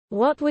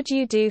What would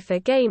you do for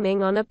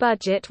gaming on a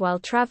budget while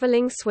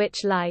traveling?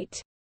 Switch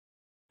Lite,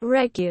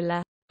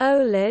 regular,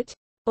 OLED,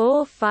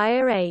 or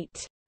Fire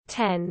 8,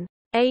 10,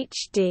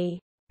 HD,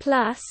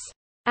 Plus,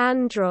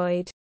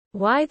 Android?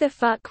 Why the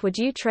fuck would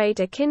you trade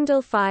a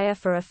Kindle Fire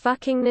for a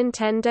fucking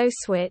Nintendo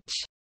Switch?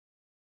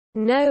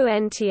 No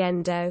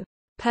entiendo.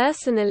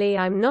 Personally,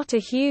 I'm not a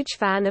huge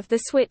fan of the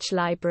Switch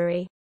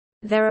library.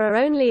 There are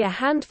only a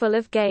handful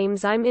of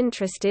games I'm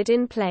interested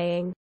in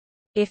playing.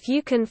 If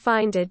you can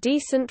find a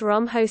decent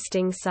ROM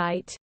hosting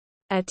site,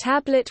 a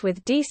tablet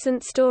with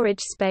decent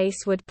storage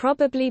space would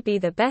probably be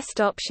the best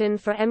option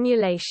for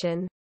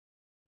emulation.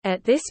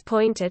 At this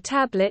point, a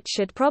tablet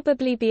should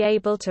probably be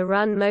able to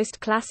run most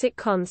classic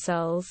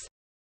consoles.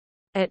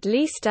 At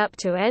least up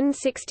to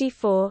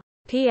N64,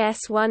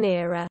 PS1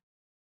 era.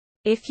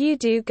 If you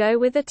do go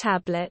with a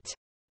tablet,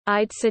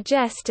 I'd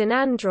suggest an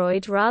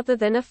Android rather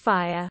than a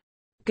Fire.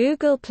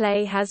 Google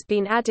Play has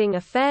been adding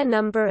a fair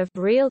number of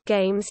real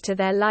games to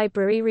their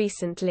library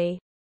recently.